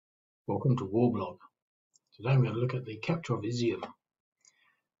Welcome to Warblog. Today I'm going to look at the capture of Izyum.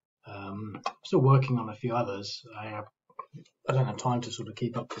 Still working on a few others. I don't have time to sort of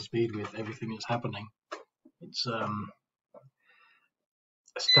keep up to speed with everything that's happening. It's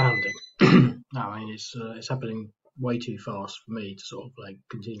astounding. No, I mean it's happening way too fast for me to sort of like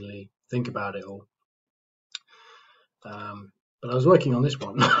continually think about it all. But I was working on this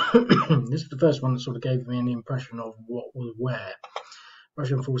one. This is the first one that sort of gave me an impression of what was where.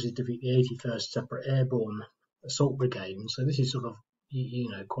 Russian forces defeat the 81st Separate Airborne Assault Brigade. And so this is sort of,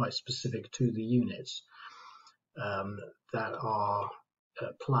 quite specific to the units that are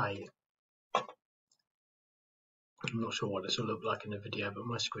at play. I'm not sure what this will look like in the video, but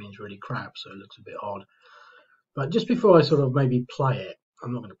my screen's really crap, so it looks a bit odd. But just before I sort of maybe play it,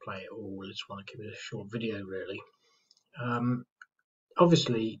 I'm not going to play it all, I just want to keep it a short video really.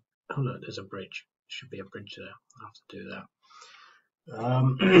 Obviously, oh look, there's a bridge. There should be a bridge there. I'll have to do that. I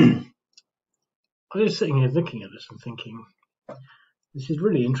was just sitting here looking at this and thinking, this is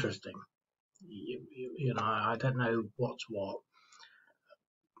really interesting. I don't know what's what.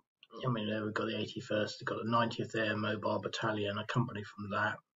 I mean, there we've got the 81st, we've got the 90th Air Mobile Battalion, a company from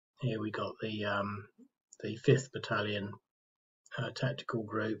that. Here we got the 5th Battalion Tactical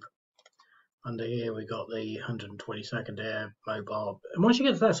Group. Under here we got the 122nd Air Mobile. And once you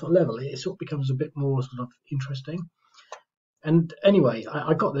get to that sort of level, it sort of becomes a bit more sort of interesting. And anyway,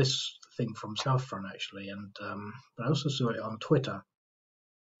 I got this thing from Southfront actually, and but I also saw it on Twitter,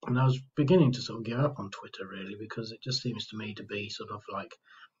 and I was beginning to sort of give up on Twitter really, because it just seems to me to be sort of like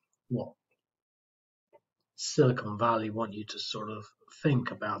what Silicon Valley want you to sort of think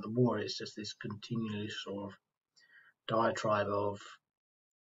about the war. It's just this continually sort of diatribe of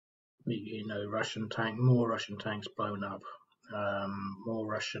more Russian tanks blown up, more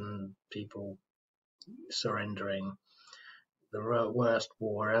Russian people surrendering. The worst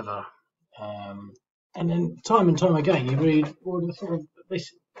war ever, and then time and time again you read all the sort of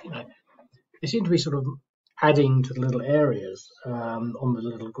this. They seem to be sort of adding to the little areas on the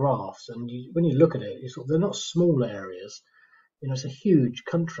little graphs, and when you look at it, they're not small areas. It's a huge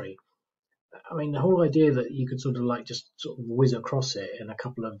country. I mean, the whole idea that you could sort of like just sort of whiz across it in a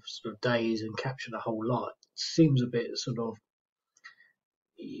couple of sort of days and capture the whole lot seems a bit sort of,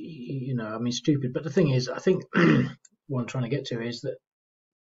 stupid. But the thing is, I think. What I'm trying to get to is that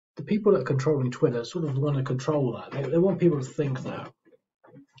the people that are controlling Twitter sort of want to control that. They want people to think that,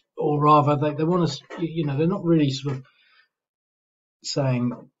 or rather, they want to. They're not really sort of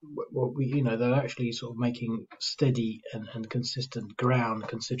saying they're actually sort of making steady and consistent ground,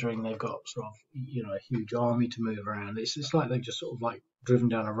 considering they've got sort of a huge army to move around. It's like they've just sort of like driven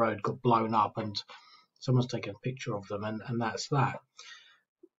down a road, got blown up, and someone's taken a picture of them, and that's that.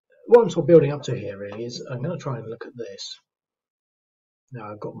 What I'm sort of building up to here really is I'm going to try and look at this.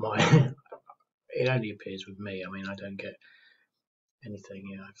 Now I've got my, it only appears with me. I mean, I don't get anything,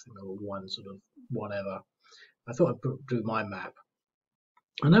 I think I've got one sort of whatever. I thought I'd do my map.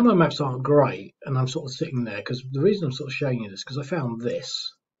 I know my maps aren't great, and I'm sort of sitting there because the reason I'm sort of showing you this because I found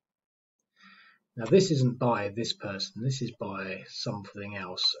this. Now this isn't by this person, this is by something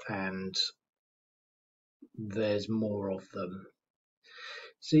else, and there's more of them.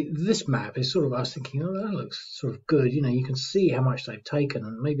 See, this map is sort of, I was thinking, oh, that looks sort of good. You can see how much they've taken,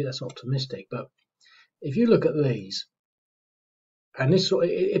 and maybe that's optimistic. But if you look at these, and this sort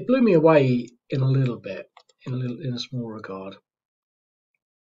of, it blew me away in a little bit, in a small regard.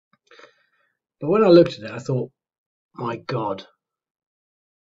 But when I looked at it, I thought, my God,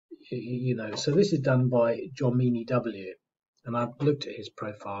 So this is done by Jomini W, and I've looked at his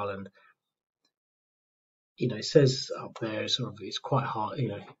profile and. It says up there sort of it's quite hard.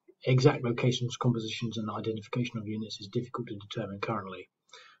 Exact locations, compositions, and identification of units is difficult to determine currently.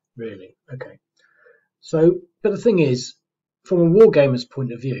 Really, okay. So, but the thing is, from a wargamer's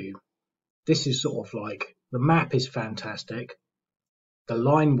point of view, this is sort of like the map is fantastic, the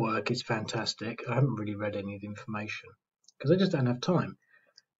line work is fantastic. I haven't really read any of the information because I just don't have time.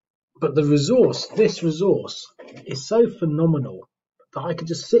 But the resource, this resource, is so phenomenal that I could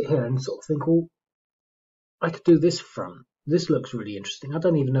just sit here and sort of think, well. I could do this front. This looks really interesting. I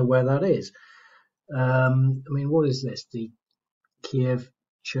don't even know where that is. I mean, what is this? The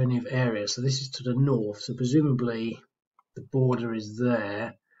Kiev-Chernihiv area. So this is to the north. So presumably the border is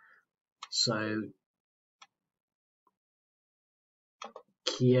there. So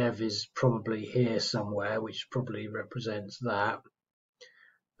Kiev is probably here somewhere, which probably represents that.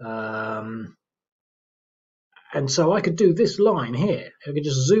 And so I could do this line here. I could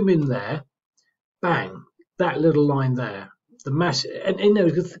just zoom in there. Bang. That little line there, the mass, and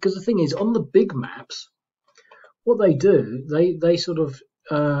because the thing is, on the big maps, what they do, they sort of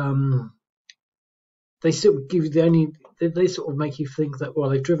they sort of give you they sort of make you think that, well,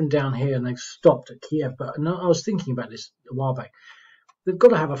 they've driven down here and they've stopped at Kiev. But no, I was thinking about this a while back. They've got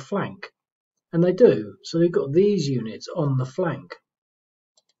to have a flank, and they do. So they've got these units on the flank.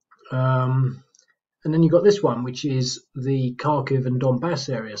 And then you've got this one, which is the Kharkiv and Donbass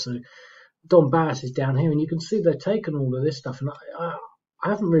area. So Donbass is down here, and you can see they've taken all of this stuff. And I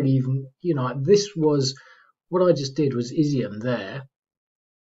haven't really even, this was, what I just did was Izyum there.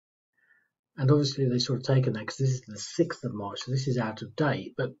 And obviously they sort of taken that because this is the 6th of March, so this is out of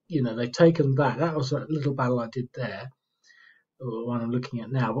date. But, they've taken that. That was a little battle I did there, the one I'm looking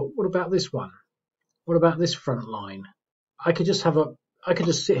at now. But what about this one? What about this front line? I could just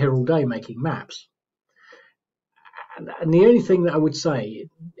sit here all day making maps. And the only thing that I would say,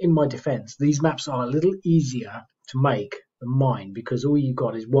 in my defense, these maps are a little easier to make than mine, because all you've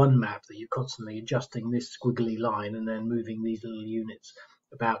got is one map that you're constantly adjusting this squiggly line and then moving these little units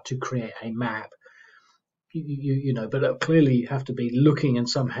about to create a map. But clearly you have to be looking and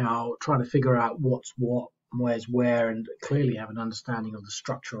somehow trying to figure out what's what and where's where, and clearly have an understanding of the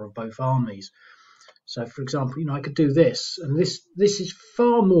structure of both armies. So, for example, I could do this, and this is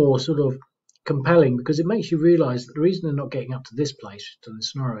far more sort of compelling, because it makes you realise that the reason they're not getting up to this place, to the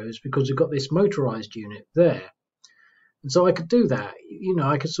scenario, is because we've got this motorised unit there. And so I could do that.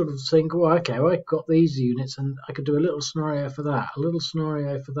 I could sort of think, well, okay, well, I've got these units, and I could do a little scenario for that, a little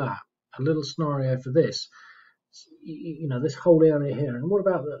scenario for that, a little scenario for this. This whole area here. And what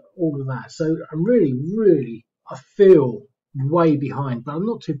about all of that? So I'm really, I feel way behind, but I'm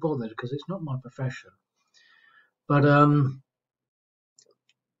not too bothered because it's not my profession. But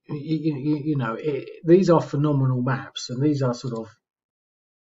these are phenomenal maps, and these are sort of,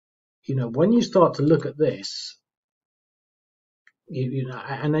 when you start to look at this,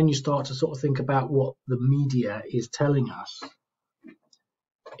 and then you start to sort of think about what the media is telling us,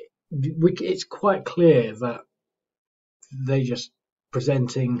 it's quite clear that they're just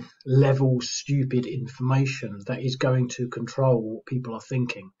presenting level stupid information that is going to control what people are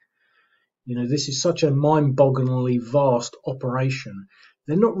thinking. This is such a mind-bogglingly vast operation.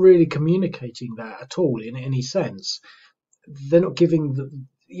 They're not really communicating that at all in any sense. They're not giving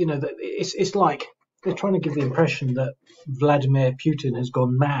it's like they're trying to give the impression that Vladimir Putin has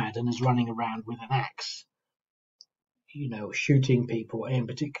gone mad and is running around with an axe, shooting people, in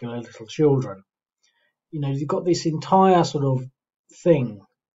particular little children. You've got this entire sort of thing,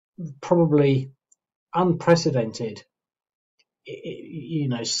 probably unprecedented,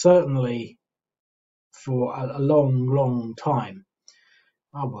 certainly for a long time.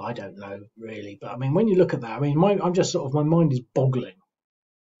 Oh, well, I don't know really, but I mean, when you look at that, I mean, my mind is boggling.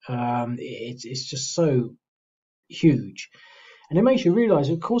 It's just so huge, and it makes you realise,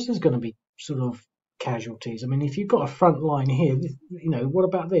 of course, there's going to be sort of casualties. I mean, if you've got a front line here, what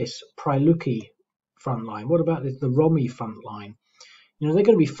about this Pryluki front line? What about the Romy front line? They're going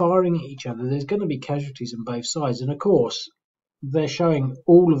to be firing at each other. There's going to be casualties on both sides, and of course, they're showing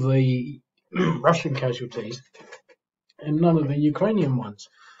all of the Russian casualties and none of the Ukrainian ones.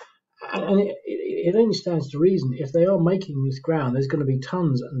 And it only stands to reason, if they are making this ground, there's going to be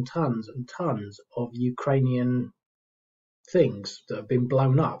tons and tons and tons of Ukrainian things that have been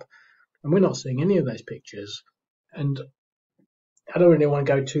blown up. And we're not seeing any of those pictures. And I don't really want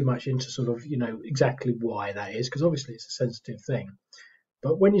to go too much into sort of, exactly why that is, because obviously it's a sensitive thing.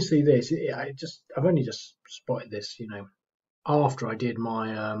 But when you see this, I've only just spotted this, after I did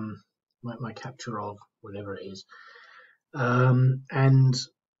my my capture of whatever it is. And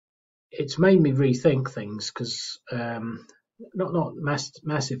it's made me rethink things, because not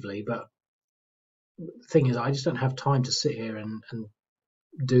massively, but the thing is, I just don't have time to sit here and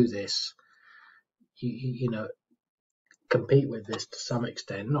do this, compete with this to some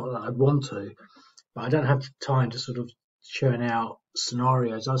extent. Not that I'd want to, but I don't have time to sort of churn out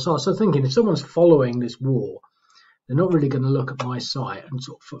scenarios. I was thinking, if someone's following this war, they're not really going to look at my site and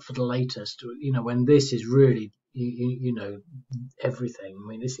sort of for the latest, when this is really, everything. I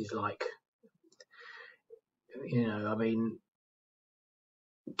mean, this is like, I mean,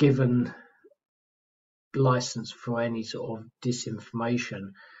 given license for any sort of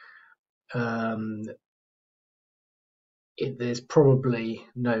disinformation, there's probably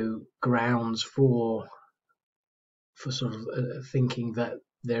no grounds for sort of thinking that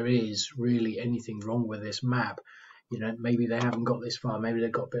there is really anything wrong with this map. Maybe they haven't got this far, maybe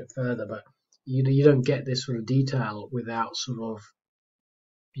they've got a bit further, but you don't get this sort of detail without sort of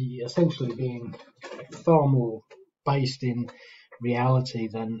essentially being far more based in reality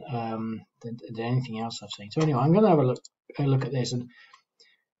than anything else I've seen. So anyway, I'm going to have a look at this, and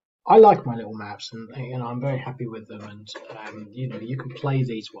I like my little maps, and I'm very happy with them. And you can play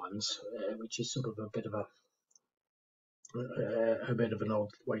these ones, which is sort of a bit of an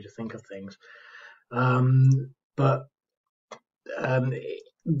odd way to think of things. But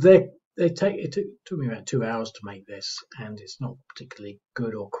they took me about 2 hours to make this, and it's not particularly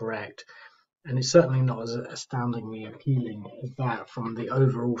good or correct. And it's certainly not as astoundingly appealing as that from the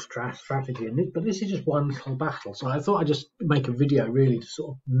overall strategy. But this is just one little battle, so I thought I'd just make a video really to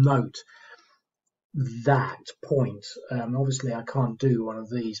sort of note that point. Obviously, I can't do one of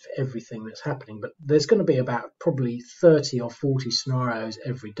these for everything that's happening, but there's going to be about probably 30 or 40 scenarios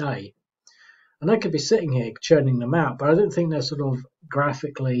every day. And I could be sitting here churning them out, but I don't think they're sort of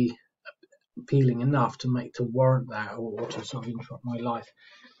graphically appealing enough to warrant that, or to sort of interrupt my life.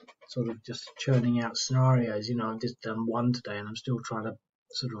 Sort of just churning out scenarios. I've just done one today, and I'm still trying to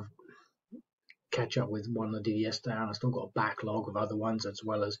sort of catch up with one I did yesterday, and I've still got a backlog of other ones as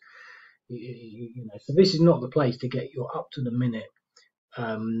well as So this is not the place to get your up to the minute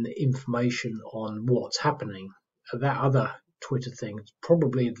information on what's happening. That other Twitter thing is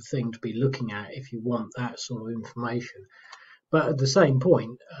probably the thing to be looking at if you want that sort of information. But at the same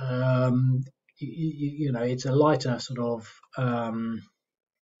point, it's a lighter sort of a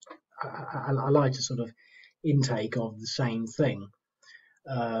lighter sort of intake of the same thing.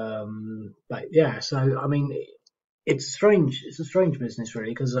 But yeah, so I mean, it's a strange business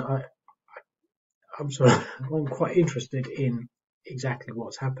really, because I'm quite interested in exactly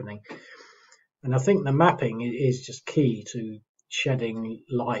what's happening, and I think the mapping is just key to shedding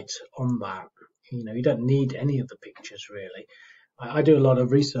light on that. You don't need any of the pictures really. I do a lot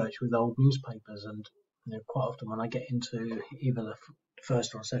of research with old newspapers, and quite often when I get into either the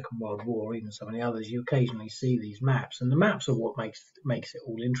First or Second World War, or even some of the others, you occasionally see these maps, and the maps are what makes it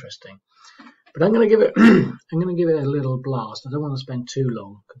all interesting. But I'm going to give it a little blast. I don't want to spend too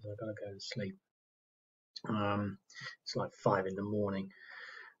long because I've got to go to sleep. It's like 5 in the morning.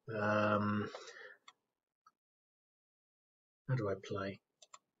 How do I play?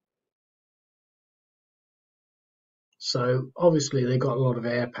 So obviously they got a lot of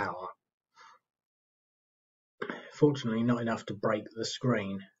air power. Fortunately, not enough to break the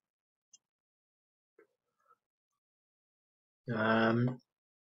screen. Well,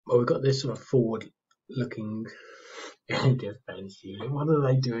 we've got this sort of forward-looking defense unit. What are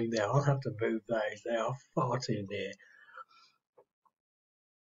they doing there? I'll have to move those. They are far too near.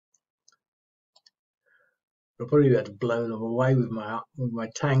 I'll probably have to blow them away with my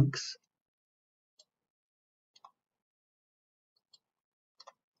tanks.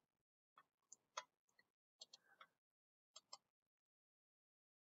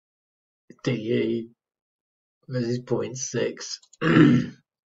 DE versus 0.6.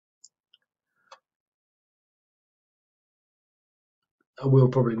 I will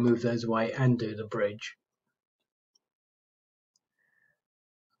probably move those away and do the bridge.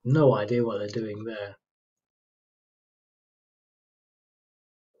 No idea what they're doing there.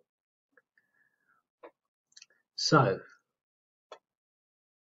 So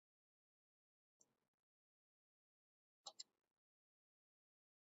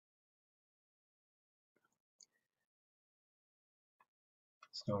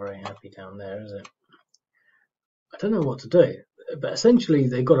it's not very happy down there, is it? I don't know what to do. But essentially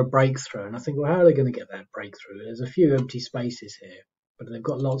they got a breakthrough, and I think, well, how are they going to get that breakthrough? There's a few empty spaces here, but they've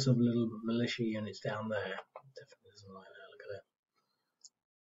got lots of little militia units down there. Definitely doesn't like that. Look at it.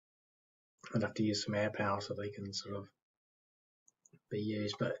 I'd have to use some air power so they can sort of be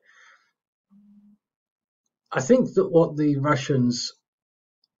used. But I think that what the Russians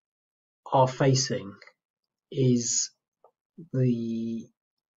are facing is the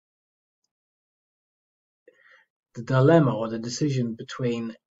dilemma, or the decision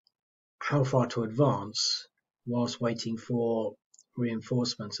between how far to advance whilst waiting for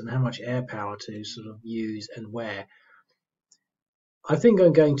reinforcements, and how much air power to sort of use and where. I think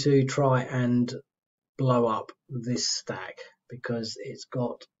I'm going to try and blow up this stack because it's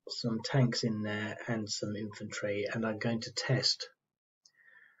got some tanks in there and some infantry, and I'm going to test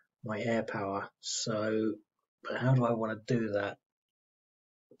my air power. So, but how do I want to do that?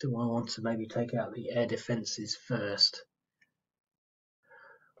 Do I want to maybe take out the air defences first?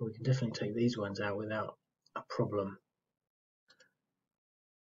 But we can definitely take these ones out without a problem.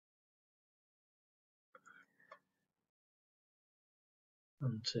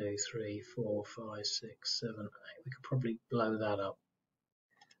 One, two, three, four, five, six, seven, eight. We could probably blow that up.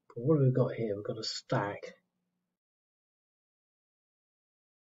 But what have we got here? We've got a stack.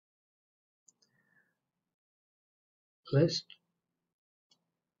 Let's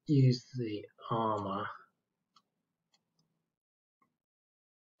use the armor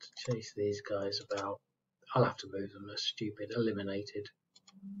to chase these guys about. I'll have to move them. They're stupid. Eliminated,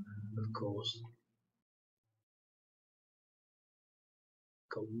 of course.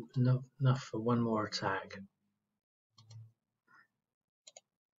 Got enough for one more attack.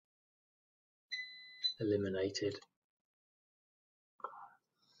 Eliminated.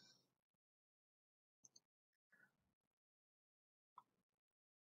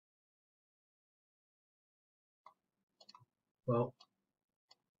 Well,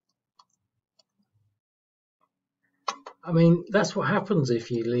 I mean, that's what happens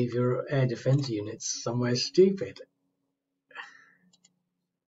if you leave your air defense units somewhere stupid.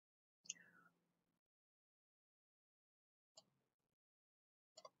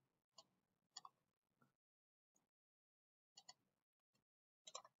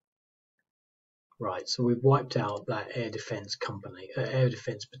 Right, so we've wiped out that air defense company, air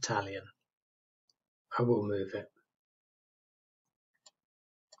defense battalion. I will move it.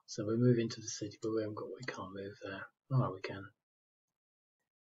 So we move into the city, but we can't move there. Oh, we can.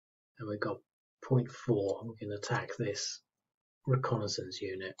 And we've got 0.4. We can attack this reconnaissance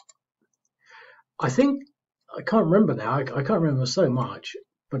unit. I think, I can't remember now. I can't remember so much,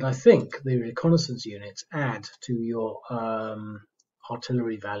 but I think the reconnaissance units add to your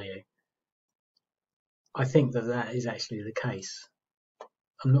artillery value. I think that is actually the case.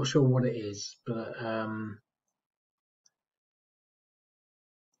 I'm not sure what it is, but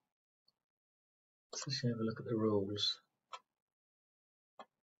let's actually have a look at the rules.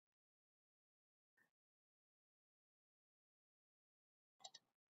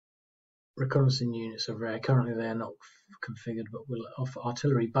 Reconnaissance units are rare. Currently they are not configured, but will offer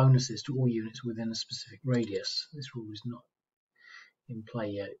artillery bonuses to all units within a specific radius. This rule is not in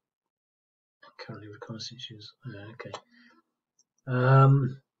play yet. Currently reconnaissance units. Okay.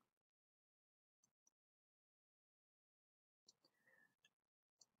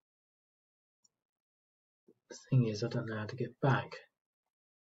 The thing is, I don't know how to get back.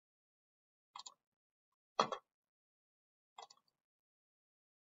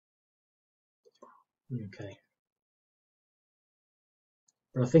 Okay.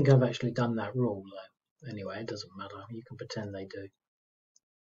 But I think I've actually done that rule though. Anyway, it doesn't matter. You can pretend they do.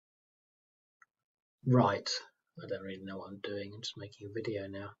 Right. I don't really know what I'm doing. I'm just making a video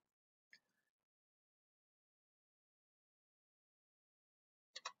now.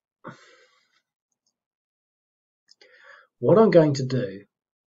 What I'm going to do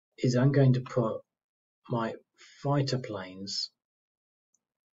is I'm going to put my fighter planes,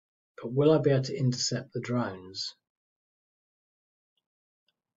 but will I be able to intercept the drones?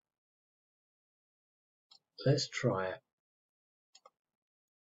 Let's try it.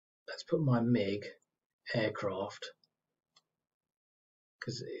 Let's put my MiG aircraft,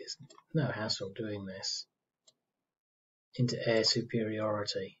 because it's no hassle doing this, into air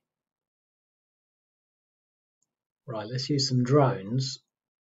superiority. Right, let's use some drones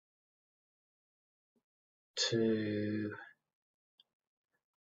to...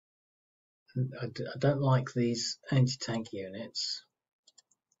 I don't like these anti-tank units.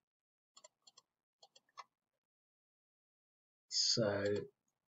 So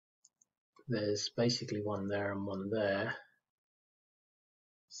there's basically one there and one there.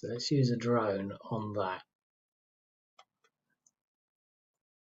 So let's use a drone on that.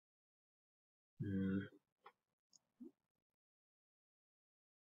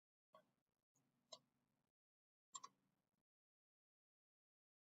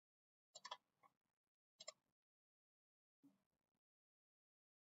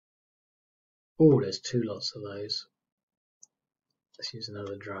 Oh, there's two lots of those. Let's use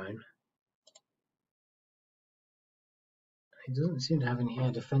another drone. It doesn't seem to have any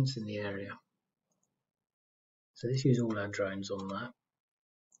air defense in the area. So let's use all our drones on that.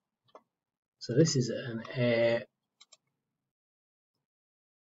 So this is an air...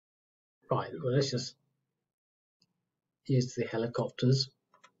 Right, well let's just use the helicopters.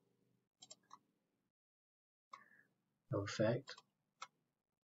 No effect.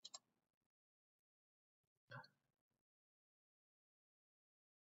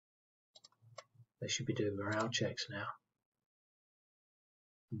 They should be doing morale checks now.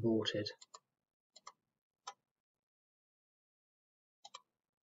 Aborted.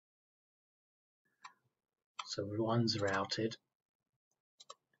 So one's routed.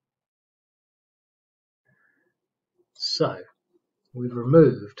 So we've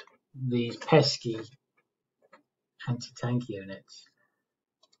removed these pesky anti-tank units.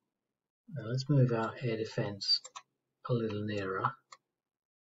 Now let's move our air defense a little nearer.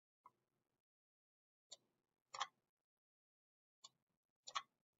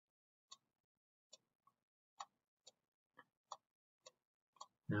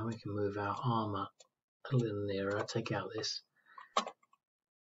 Now we can move our armour a little nearer, take out this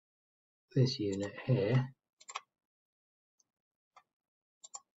unit here.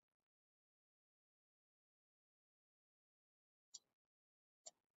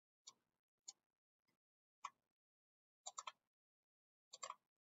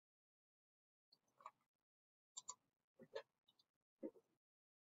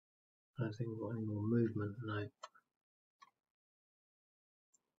 I don't think we've got any more movement, no.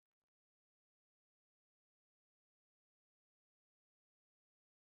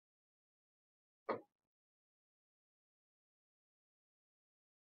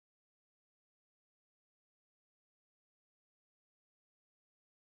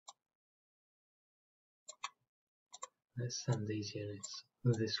 Let's send these units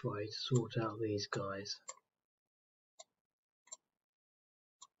this way to sort out these guys.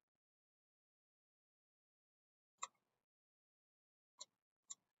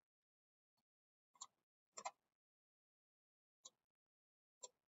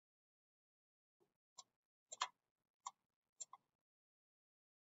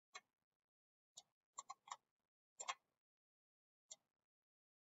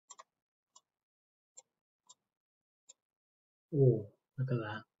 Oh, look at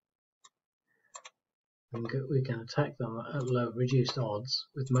that. We can attack them at low reduced odds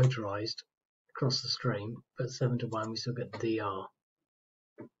with motorized across the stream, but 7 to 1 we still get the DR.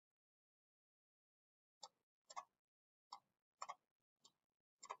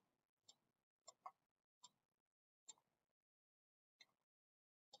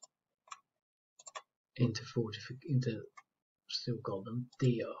 Into still got them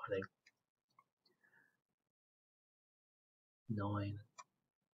DR, I think. 9.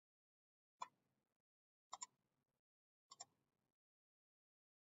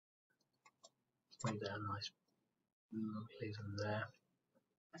 Make that a nice, leave them there.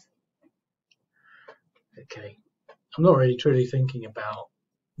 Okay, I'm not really truly thinking about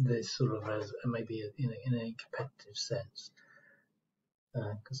this sort of as maybe in a competitive sense,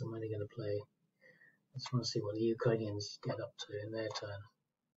 because I'm only going to play. I just want to see what the Ukrainians get up to in their turn,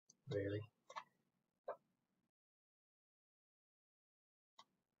 really.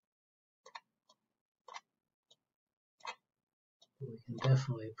 We can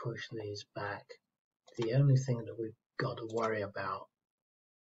definitely push these back. The only thing that we've got to worry about,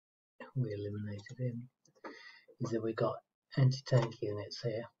 we eliminated him, is that we've got anti-tank units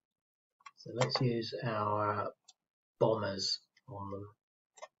here. So let's use our bombers on them.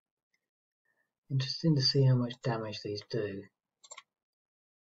 Interesting to see how much damage these do.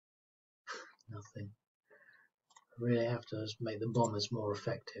 Nothing. I really have to just make the bombers more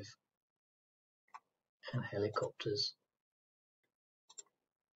effective. And helicopters.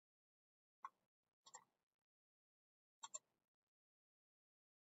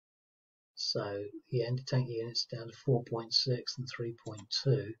 So the anti-tank units down to 4.6 and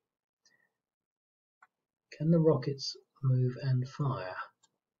 3.2. Can the rockets move and fire?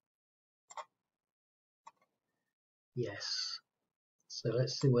 Yes. So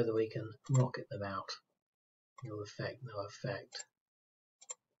let's see whether we can rocket them out. No effect, no effect.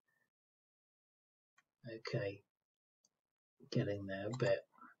 Okay. Getting there a bit.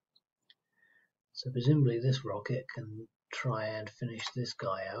 So presumably this rocket can try and finish this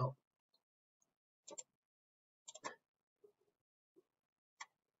guy out.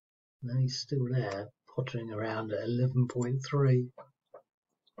 No, he's still there, pottering around at 11.3.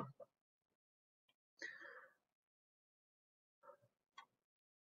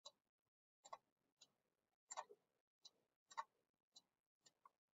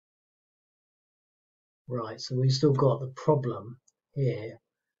 Right, so we've still got the problem here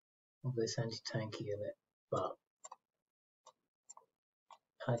of this anti-tank unit, but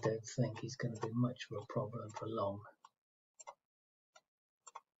I don't think he's going to be much of a problem for long.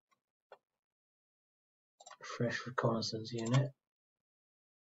 Fresh reconnaissance unit.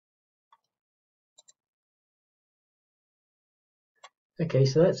 Okay,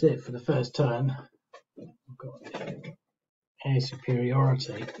 so that's it for the first turn. We've got air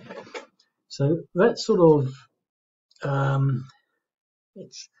superiority. So that's sort of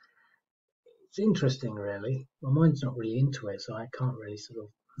it's interesting, really. My mind's not really into it, so I can't really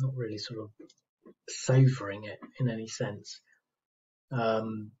not really savouring it in any sense.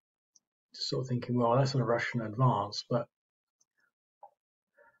 Just sort of thinking, well, that's a Russian advance, but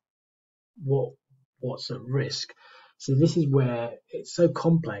what's at risk? So this is where it's so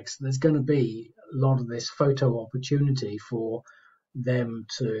complex. There's going to be a lot of this photo opportunity for them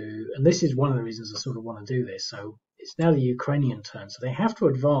to, and this is one of the reasons I sort of want to do this. So it's now the Ukrainian turn, so they have to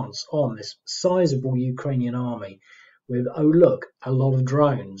advance on this sizable Ukrainian army, with, oh look, a lot of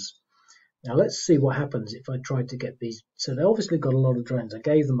drones. Now let's see what happens if I try to get these. So they obviously got a lot of drones. I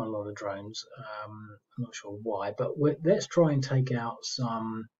gave them a lot of drones. I'm not sure why, but let's try and take out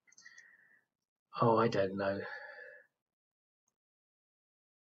some. Oh, I don't know.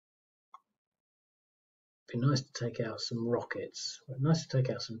 It'd be nice to take out some rockets. Nice to take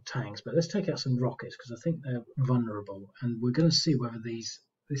out some tanks, but let's take out some rockets because I think they're vulnerable, and we're going to see whether this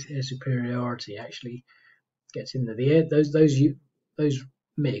air superiority actually gets in there. The air, those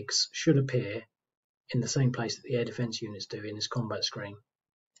MiGs should appear in the same place that the air defense units do in this combat screen.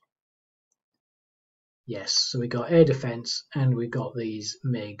 Yes, so we got air defense and we got these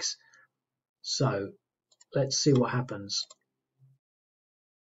MiGs. So let's see what happens.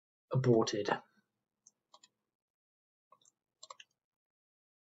 Aborted.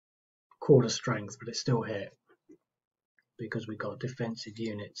 Quarter strength, but it's still hit because we got defensive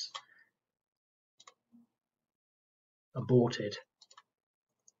units. Aborted.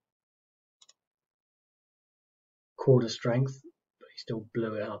 Quarter strength, but he still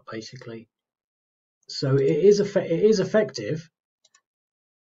blew it up basically. So it is effective.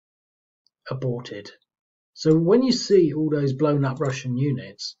 Aborted. So when you see all those blown up Russian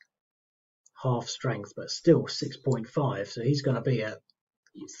units, half strength, but still 6.5, so he's going to be at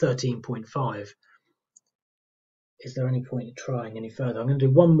 13.5. Is there any point in trying any further? I'm going to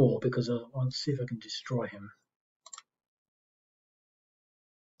do one more because I want to see if I can destroy him.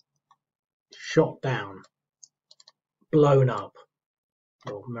 Shot down. Blown up.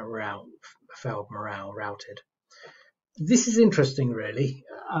 Or morale, failed morale, routed. This is interesting, really.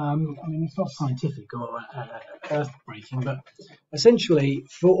 I mean, it's not scientific or earth-breaking, but essentially,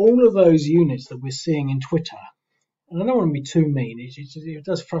 for all of those units that we're seeing in Twitter, and I don't want to be too mean, it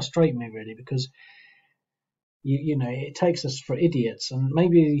does frustrate me, really, because you know, it takes us for idiots, and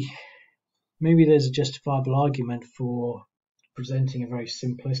maybe there's a justifiable argument for presenting a very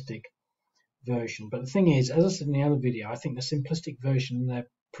simplistic version. But the thing is, as I said in the other video, I think the simplistic version they're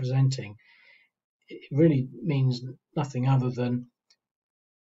presenting, it really means nothing other than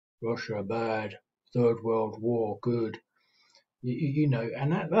Russia bad, Third World War good, you know,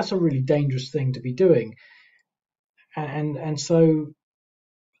 and that's a really dangerous thing to be doing. And so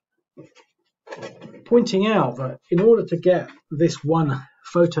pointing out that in order to get this one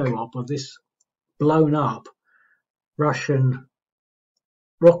photo op of this blown up Russian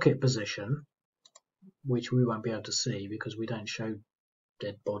rocket position, which we won't be able to see because we don't show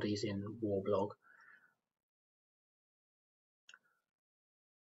dead bodies in Warblog,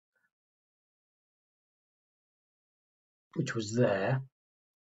 which was there.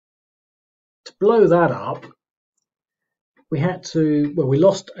 To blow that up, we had to, well, we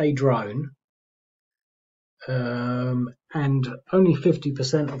lost a drone, and only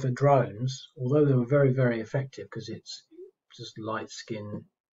 50% of the drones, although they were very, very effective because it's just light skin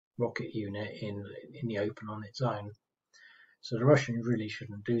rocket unit in the open on its own. So the Russians really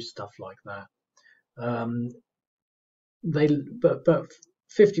shouldn't do stuff like that. But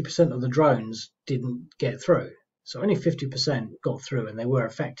 50% of the drones didn't get through. So only 50% got through, and they were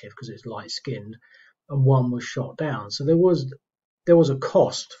effective because it's light skinned, and one was shot down. So there was a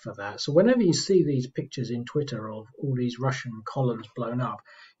cost for that. So whenever you see these pictures in Twitter of all these Russian columns blown up,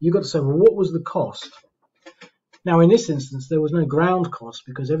 you've got to say, well, what was the cost? Now, in this instance, there was no ground cost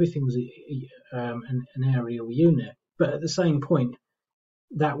because everything was an aerial unit. But at the same point,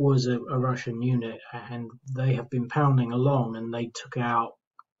 that was a Russian unit, and they have been pounding along, and they took out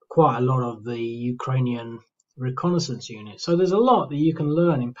quite a lot of the Ukrainian reconnaissance units. So there's a lot that you can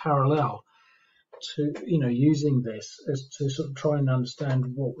learn in parallel to, you know, using this as to sort of try and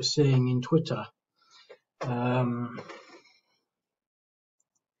understand what we're seeing in Twitter.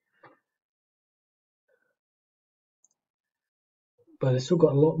 But it's still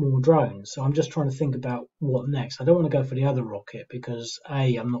got a lot more drones, so I'm just trying to think about what next. I don't want to go for the other rocket because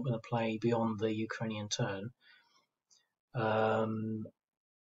A, I'm not going to play beyond the Ukrainian turn, and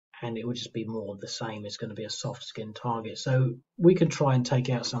it would just be more of the same. It's going to be a soft skin target. So we could try and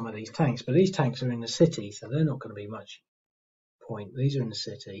take out some of these tanks, but these tanks are in the city, so they're not going to be much point. These are in the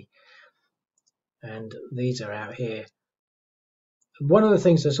city, and these are out here. One of the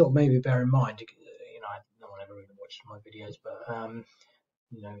things to sort of maybe bear in mind, you know, no one ever really watched my videos, but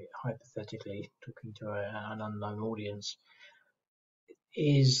you know, hypothetically talking to an unknown audience,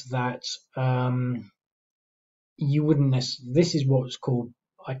 is that you wouldn't necessarily. This is what's called,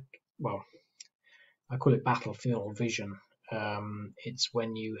 I call it battlefield vision. It's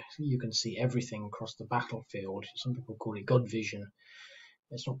when you can see everything across the battlefield. Some people call it God vision.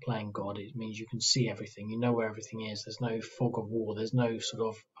 It's not playing God. It means you can see everything. You know where everything is. There's no fog of war. There's no sort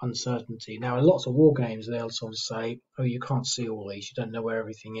of uncertainty. Now, in lots of war games, they'll sort of say, "Oh, you can't see all these. You don't know where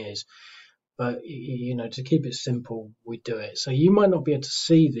everything is." But to keep it simple, we do it. So you might not be able to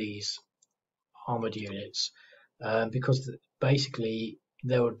see these armored units because basically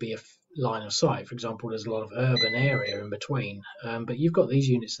there would be a line of sight. For example, there's a lot of urban area in between, but you've got these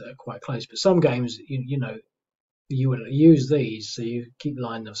units that are quite close. But some games, you would use these so you keep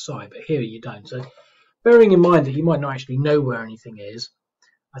line of sight, but here you don't. So bearing in mind that you might not actually know where anything is,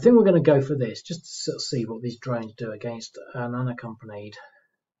 I think we're going to go for this just to sort of see what these drones do against an unaccompanied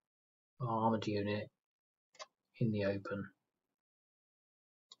armored unit in the open.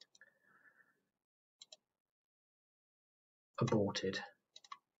 Aborted.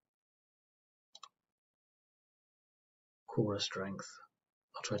 Quarter strength.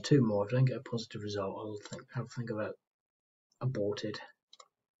 I'll try 2 more. If I don't get a positive result, I'll think about aborted.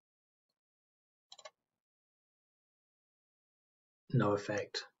 No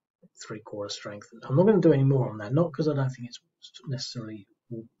effect. 3/4 strength. I'm not going to do any more on that, not because I don't think it's necessarily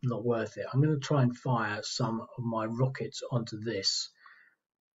not worth it. I'm going to try and fire some of my rockets onto this,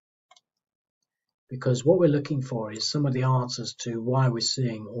 because what we're looking for is some of the answers to why we're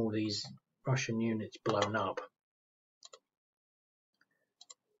seeing all these Russian units blown up.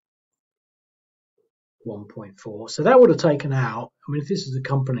 1.4. So that would have taken out, I mean, if this is a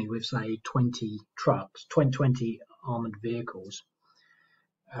company with, say, 20 trucks, 20 armored vehicles,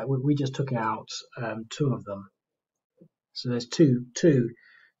 we just took out 2 of them. So there's two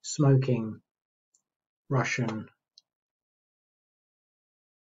smoking Russian,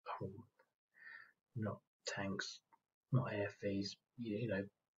 not tanks, not AFVs,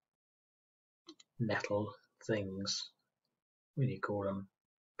 metal things. What do you call them?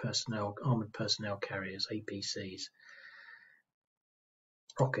 Armored personnel carriers, APCs.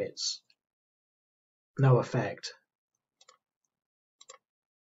 Rockets. No effect.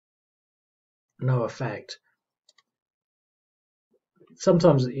 No effect.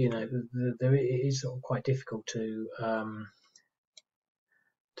 Sometimes, there it is sort of quite difficult to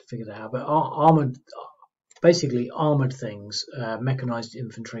figure that out. But basically armored things, mechanized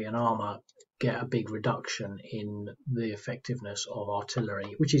infantry and armor, get a big reduction in the effectiveness of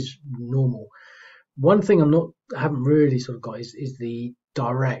artillery, which is normal. One thing I haven't really sort of got is the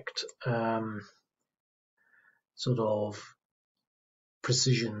direct sort of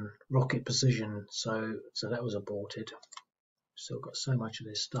precision, rocket precision. So that was aborted. Still got so much of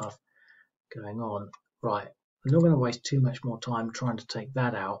this stuff going on. Right, I'm not going to waste too much more time trying to take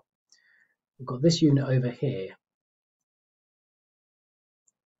that out. We've got this unit over here.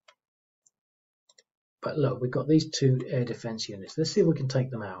 But look, we've got these 2 air defense units. Let's see if we can take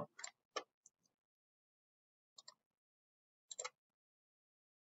them out.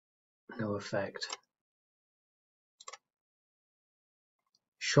 No effect.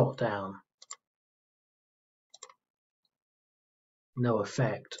 Shot down. No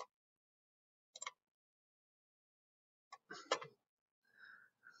effect.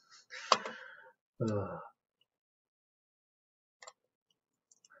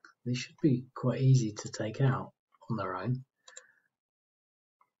 These should be quite easy to take out on their own.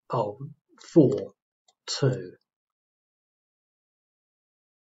 Oh, 4, 2.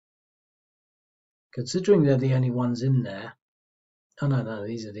 Considering they're the only ones in there. Oh no,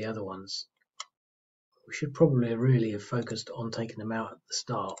 these are the other ones. We should probably really have focused on taking them out at the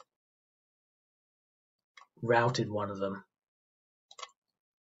start. Routed one of them.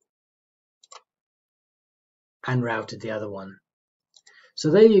 And routed the other one. So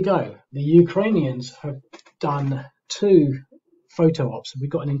there you go. The Ukrainians have done 2 photo ops. We've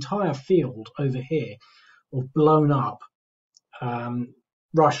got an entire field over here of blown up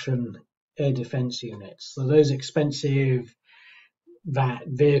Russian air defense units. So those expensive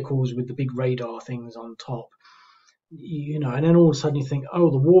vehicles with the big radar things on top, and then all of a sudden you think, oh,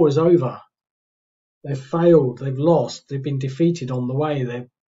 the war is over. They've failed. They've lost. They've been defeated on the way. They've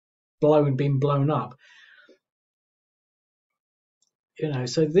been blown up.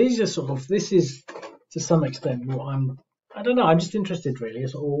 So these are this is to some extent what I don't know, I'm just interested really.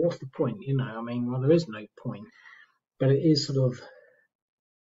 It's, what's the point? Well, there is no point, but it is sort of,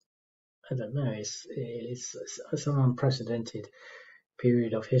 I don't know, it's an unprecedented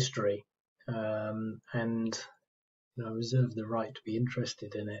period of history, and I reserve the right to be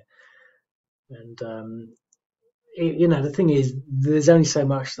interested in it. And the thing is, there's only so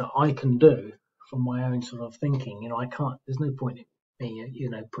much that I can do from my own sort of thinking. I can't. There's no point in me,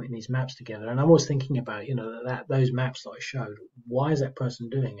 putting these maps together. And I'm always thinking about, those maps that I showed. Why is that person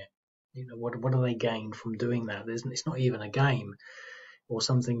doing it? What do they gain from doing that? It's not even a game. or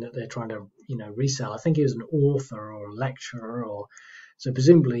something that they're trying to, resell. I think he was an author or a lecturer, or so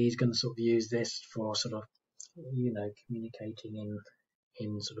presumably he's going to sort of use this for sort of, communicating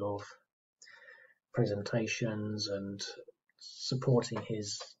in sort of presentations and supporting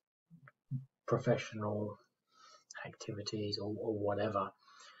his professional activities or whatever.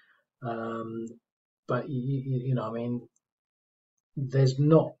 But I mean, there's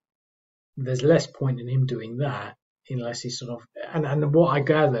less point in him doing that unless he's sort of, and what I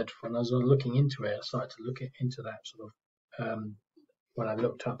gathered when I was looking into it, I started to look into that sort of when I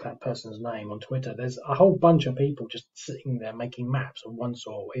looked up that person's name on Twitter. There's a whole bunch of people just sitting there making maps of one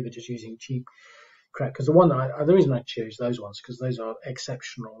sort, either just using cheap crap. Because the reason I choose those ones because those are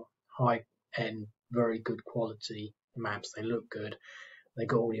exceptional, high end, very good quality maps. They look good. They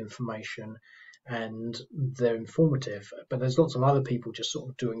got all the information and they're informative. But there's lots of other people just sort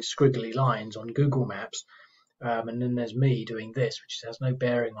of doing squiggly lines on Google Maps. And then there's me doing this, which has no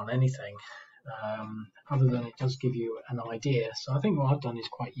bearing on anything, other than it does give you an idea. So I think what I've done is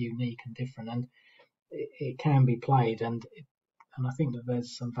quite unique and different, and it can be played, and I think that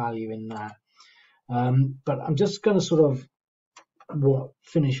there's some value in that. But I'm just going to sort of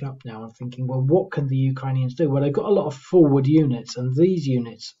finish up now. I'm thinking, well, what can the Ukrainians do? Well, they've got a lot of forward units, and these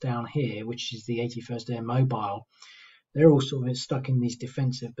units down here, which is the 81st Air Mobile, they're all sort of stuck in these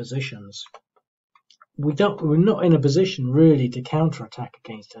defensive positions. We're not in a position really to counterattack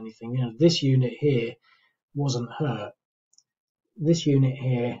against anything. This unit here wasn't hurt. This unit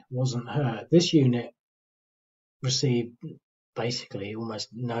here wasn't hurt. This unit received basically almost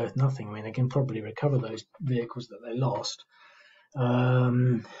nothing. I mean, they can probably recover those vehicles that they lost.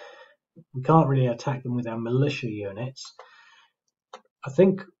 We can't really attack them with our militia units. I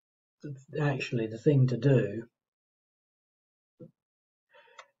think actually the thing to do.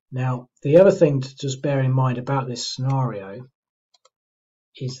 Now, the other thing to just bear in mind about this scenario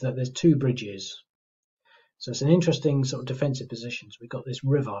is that there's two bridges. So it's an interesting sort of defensive position. So we've got this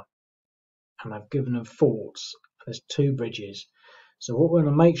river, and I've given them forts. There's two bridges. So what we're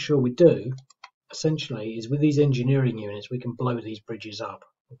going to make sure we do, essentially, is with these engineering units, we can blow these bridges up.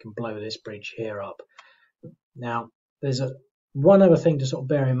 We can blow this bridge here up. Now, there's one other thing to sort of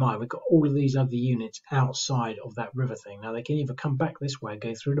bear in mind. We've got all of these other units outside of that river thing. Now, they can either come back this way,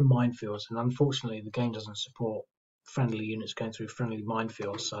 go through the minefields, and unfortunately, the game doesn't support friendly units going through friendly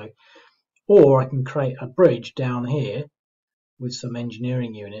minefields. Or I can create a bridge down here with some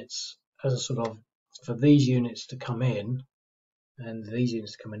engineering units as a sort of, for these units to come in, and these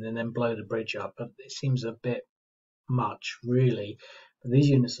units to come in, and then blow the bridge up. But it seems a bit much, really. But these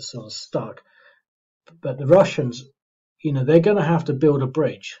units are sort of stuck. But the Russians, they're going to have to build a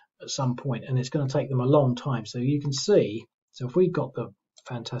bridge at some point, and it's going to take them a long time. So you can see, so if we got the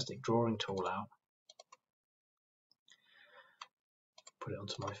fantastic drawing tool out, put it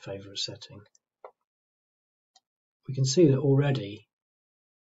onto my favorite setting, we can see that already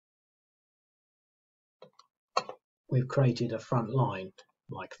we've created a front line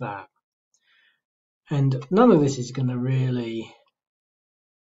like that. And none of this is going to really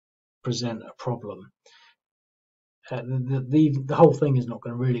present a problem. The whole thing is not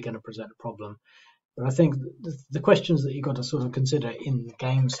really going to present a problem. But I think the questions that you've got to sort of consider in the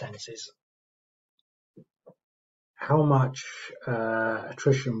game sense is how much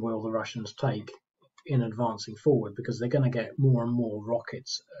attrition will the Russians take in advancing forward, because they're going to get more and more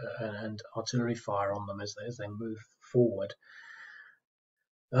rockets and artillery fire on them as they move forward.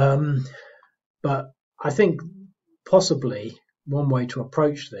 But I think possibly one way to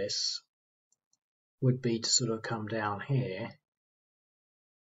approach this would be to sort of come down here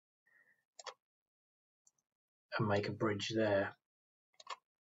and make a bridge there.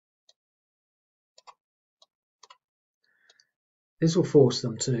 This will force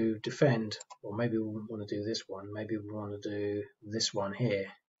them to defend, or maybe we wouldn't want to do this one, maybe we want to do this one here,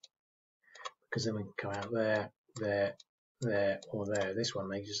 because then we can come out there, there, or there. This one,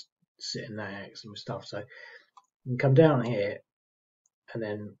 they just sit in that and stuff. So you can come down here and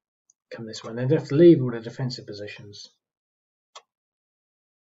then come this way. And then they have to leave all the defensive positions.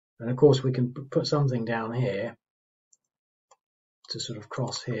 And of course, we can put something down here to sort of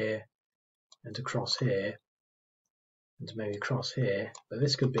cross here and to cross here and to maybe cross here. But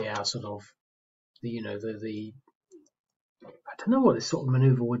this could be our sort of, I don't know what this sort of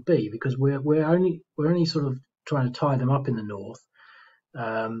maneuver would be, because we're only sort of trying to tie them up in the north,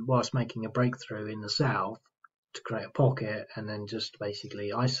 whilst making a breakthrough in the south to create a pocket and then just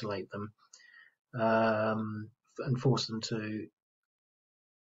basically isolate them, and force them to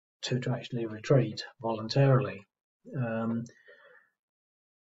actually retreat voluntarily.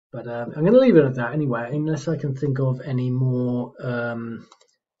 But I'm going to leave it at that anyway, unless I can think of any more.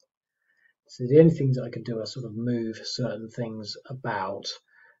 So the only things I can do are sort of move certain things about.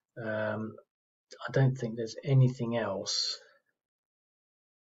 I don't think there's anything else.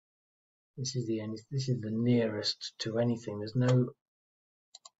 This is the nearest to anything. There's no.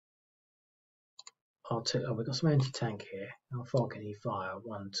 Oh, we've got some anti-tank here. How far can he fire?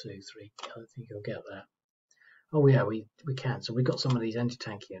 1, 2, 3. I don't think he'll get that. Oh yeah, we can. So we've got some of these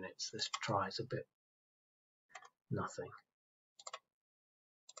anti-tank units. Let's try. It's a bit nothing.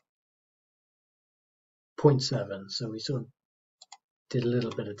 0.7. So we sort of did a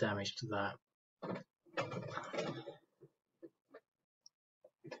little bit of damage to that.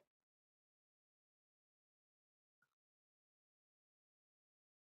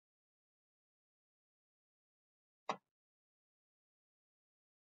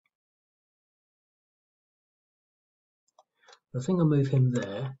 I think I'll move him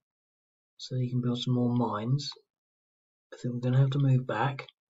there so he can build some more mines. I think we're going to have to move back.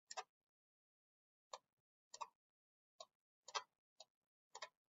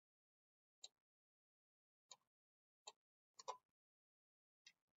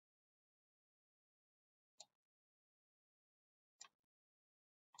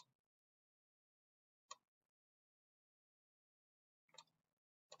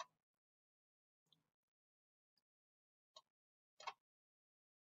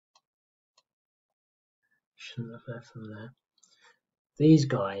 Shouldn't have left them there. These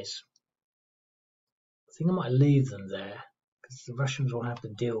guys, I think I might leave them there because the Russians will have to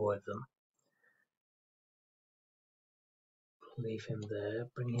deal with them. Leave him there,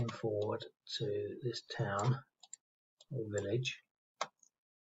 bring him forward to this town or village.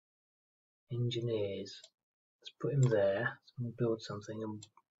 Engineers, let's put him there. So we'll build something, and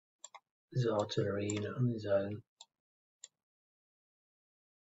his artillery unit on his own.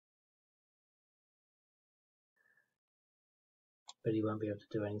 But he won't be able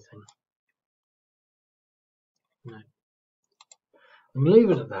to do anything. No. I'm going to leave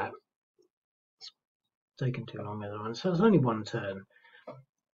it at that. It's taken too long, the other one. So it's only one turn. I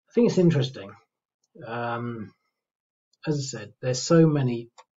think it's interesting. As I said, there's so many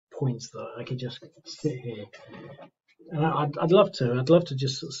points that I could just sit here, and I'd love to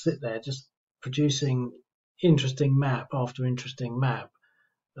just sort of sit there, just producing interesting map after interesting map.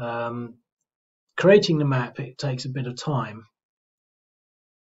 Creating the map, it takes a bit of time,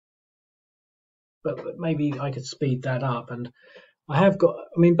 but maybe I could speed that up. And I have got,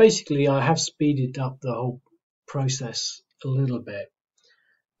 I mean, basically I have speeded up the whole process a little bit.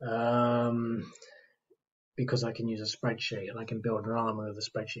 Because I can use a spreadsheet and I can build an army with a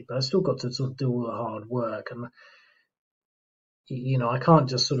spreadsheet, but I still got to sort of do all the hard work, and I can't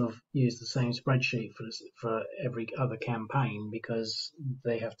just sort of use the same spreadsheet for every other campaign because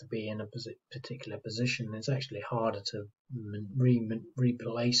they have to be in a particular position. It's actually harder to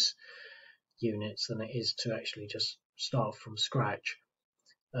replace units than it is to actually just start from scratch.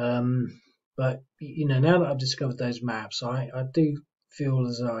 But now that I've discovered those maps, I do feel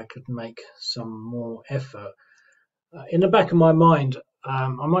as though I could make some more effort. In the back of my mind, I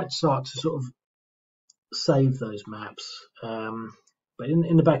might start to sort of save those maps. But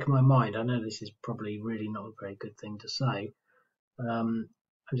in the back of my mind, I know this is probably really not a very good thing to say. I'm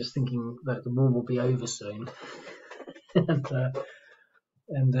just thinking that the war will be over soon,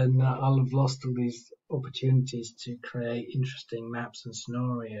 and then I'll have lost all these opportunities to create interesting maps and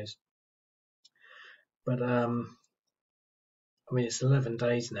scenarios. But I mean, it's 11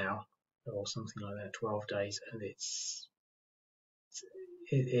 days now, or something like that, 12 days, and it's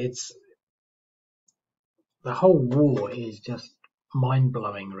the whole war is just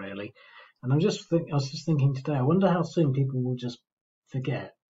mind-blowing, really. And I was just thinking today, I wonder how soon people will just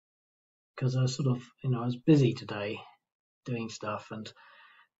forget, because I was sort of, I was busy today doing stuff, and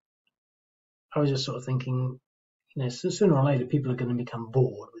I was just sort of thinking, so sooner or later people are going to become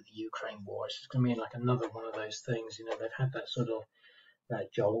bored with the Ukraine war. It's just going to be like another one of those things. They've had that sort of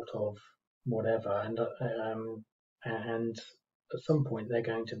that jolt of whatever, and at some point they're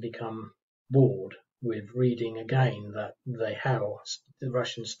going to become bored with reading again that the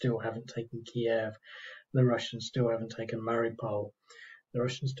Russians still haven't taken Kiev, the Russians still haven't taken Mariupol, the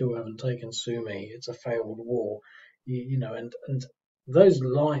Russians still haven't taken Sumy. It's a failed war, and those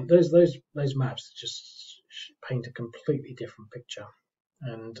maps just paint a completely different picture,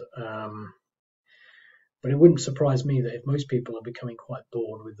 and but it wouldn't surprise me that if most people are becoming quite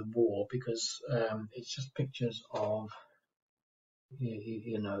bored with the war, because it's just pictures of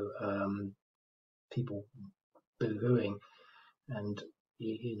people boo-hooing, and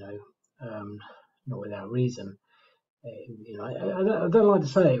not without reason. I don't like to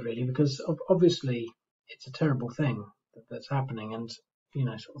say it really, because obviously it's a terrible thing that's happening, and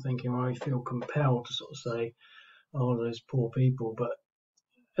sort of thinking, well, I feel compelled to sort of say, oh, those poor people, but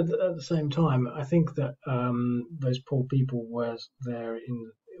at the same time, I think that those poor people were there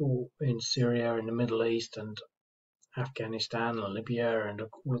in Syria, in the Middle East, and Afghanistan, and Libya, and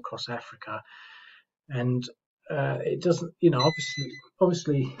all across Africa, and it doesn't,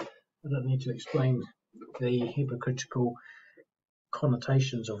 obviously, I don't need to explain the hypocritical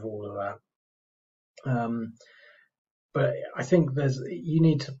connotations of all of that. But I think you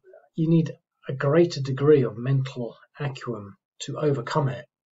need a greater degree of mental acumen to overcome it.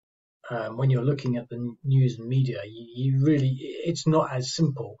 When you're looking at the news and media, you really, it's not as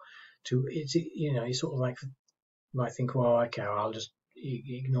simple to, it's sort of like, I think, well, okay, I'll just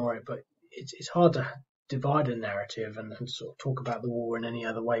ignore it, but it's hard to divide a narrative and sort of talk about the war in any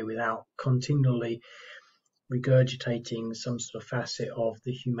other way without continually regurgitating some sort of facet of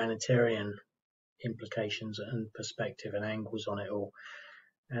the humanitarian implications and perspective and angles on it all.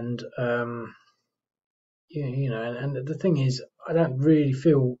 And and the thing is, I don't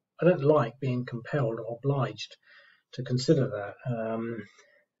like being compelled or obliged to consider that.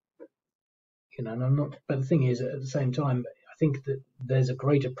 And I'm not. But the thing is, at the same time, I think that there's a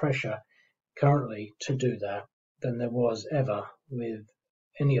greater pressure currently to do that than there was ever with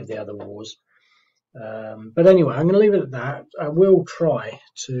any of the other wars. But anyway, I'm going to leave it at that. I will try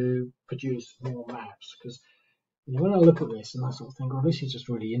to produce more maps, because when I look at this and I sort of think, well, this is just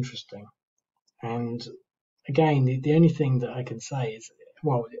really interesting. And again, the only thing that I can say is,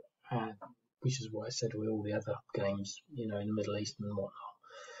 well, which is what I said with all the other games, in the Middle East and whatnot.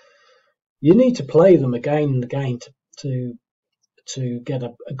 You need to play them again and again to get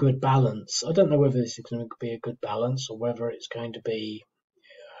a good balance. I don't know whether this is going to be a good balance or whether it's going to be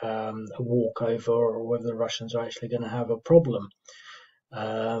a walkover, or whether the Russians are actually going to have a problem.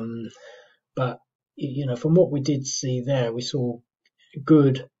 But from what we did see there, we saw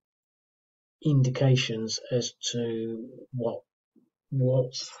good indications as to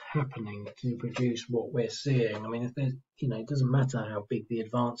what's happening to produce what we're seeing. I mean, if there's, it doesn't matter how big the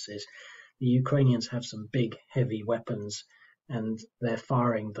advance is. The Ukrainians have some big, heavy weapons, and they're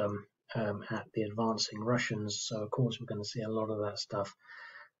firing them at the advancing Russians. So, of course, we're going to see a lot of that stuff.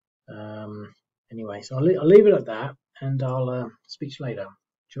 Anyway, so I'll leave it at that, and I'll speak to you later.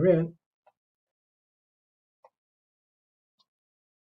 Cheerio.